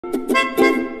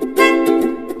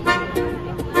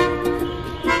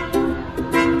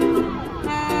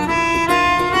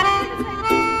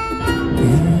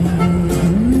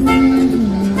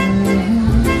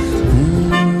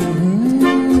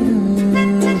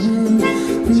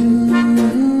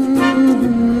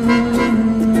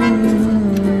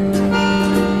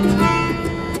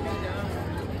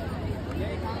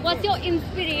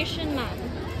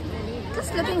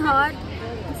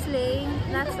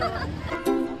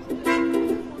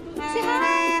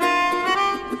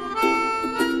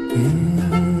We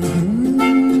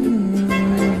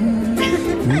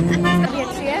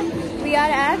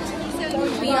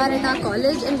are in our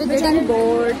college and we're getting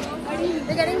bored.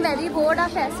 We're getting very bored. Our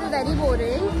fest is very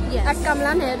boring. Yes. At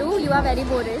Kamala Nehru, you are very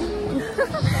boring.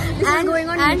 This is going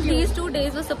on and YouTube. These 2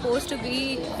 days were supposed to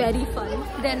be very fun.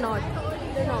 They're not.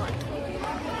 They're not.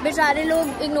 बेचारे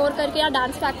लोग ignore करके यहाँ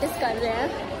dance practice कर रहे हैं.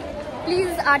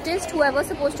 Please, artist, whoever's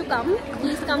supposed to come,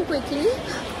 please come quickly.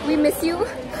 We miss you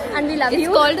and we love you.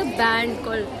 It's called a band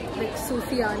called like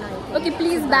Sufiana. Okay,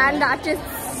 please, band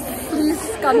artists, please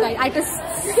come, guys. Artists.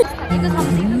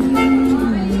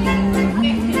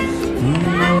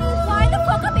 Why the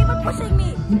fuck are people pushing me?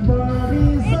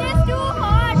 It is too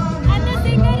hot and the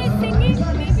singer is singing.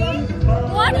 Maybe.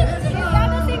 What is this? Is that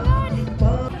a singer?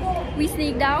 We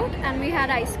sneaked out and we had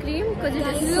ice cream because it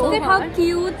is so Look at hot. how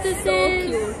cute this is. So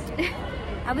cute.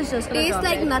 I was just tastes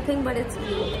like nothing, but it's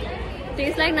cute.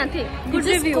 Tastes like nothing. Good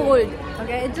review. Cold.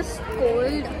 Okay, it's just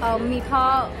cold, meetha,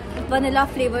 vanilla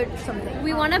flavored something.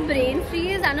 We want a brain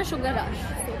freeze and a sugar rush.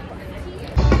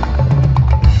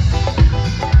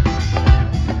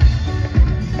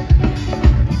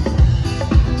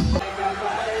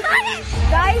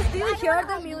 Guys, do you hear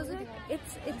the music?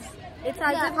 It's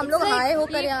as if हम लोग high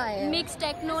होकर यहाँ आए हैं. Mixed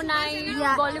techno night,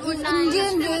 Yeah, Bollywood night,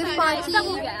 Indian rave party. सब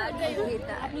हो गया.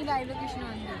 अपनी vibe location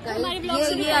on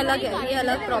ये अलग है, ये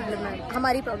अलग प्रॉब्लम है.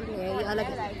 हमारी प्रॉब्लम नहीं है, ये अलग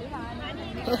है.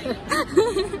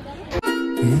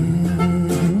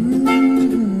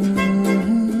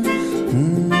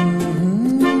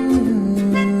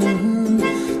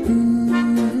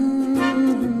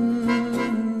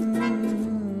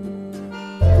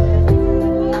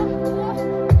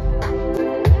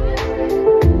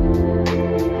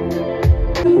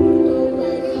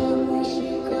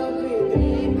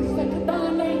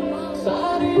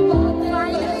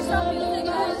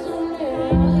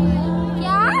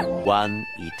 One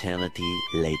eternity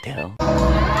later.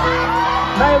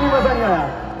 नहीं भी मजा नहीं आया.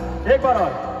 एक बार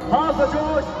और. हाँ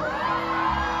सचोश.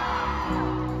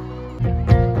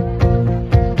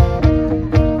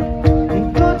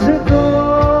 तुझको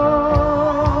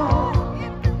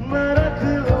मैं रख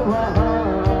लूं वहाँ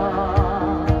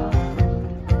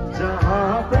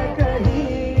जहाँ पे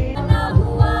कहीं ना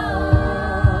हुआ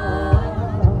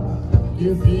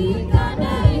किसी का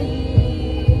नहीं.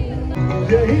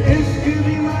 यही इश्क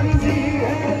बीमारी सी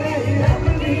है, यही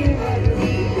अपनी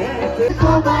मर्जी है.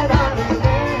 तो बनाने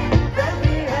में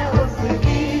करनी है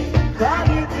उसकी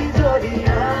खाली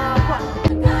तिजोरियां.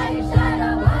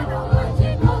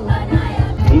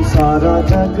 सारा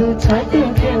जग छट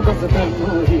के बस तू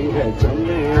ही है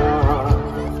चुनिया.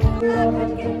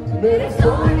 मेरे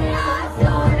सोनिया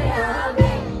सोनिया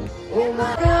में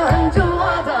अंजू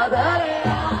आजाद है.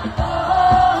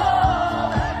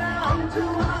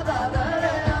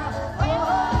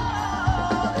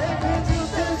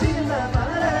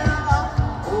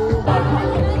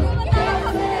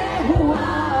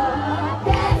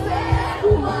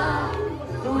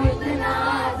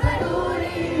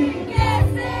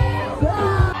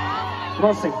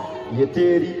 ये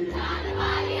तेरी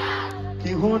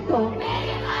की होठों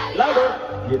लाडो,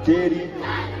 ये तेरी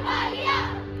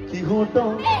की होठों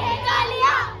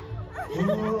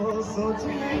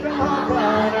सोचने का मौका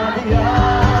ना दिया.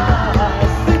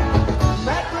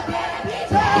 मैं तुझे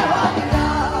पीछे हो गया.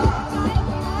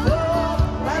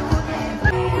 मैं तुझे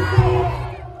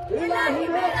इलाही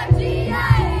मेरा जी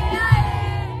आए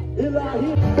इलाही.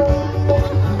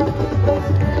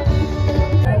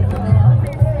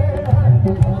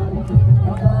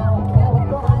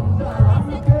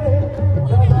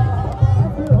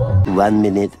 One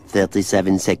minute,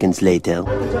 37 seconds later.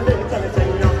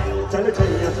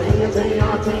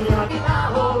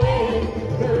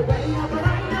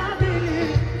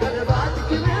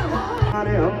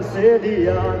 हमसे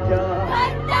दिया क्या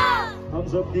हम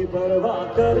सबकी परवाह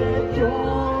करें क्यों.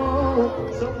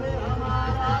 सबने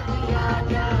हमारा दिया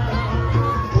क्या.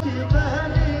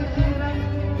 पहली किरण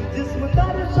जिस्म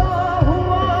तरसा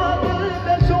हुआ दिल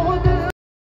पे शोध.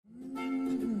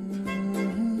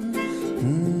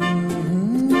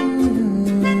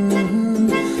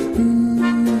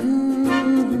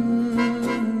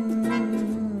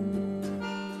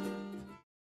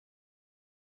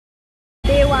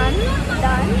 Day 1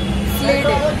 done. Slay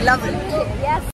it. Love it. Yes.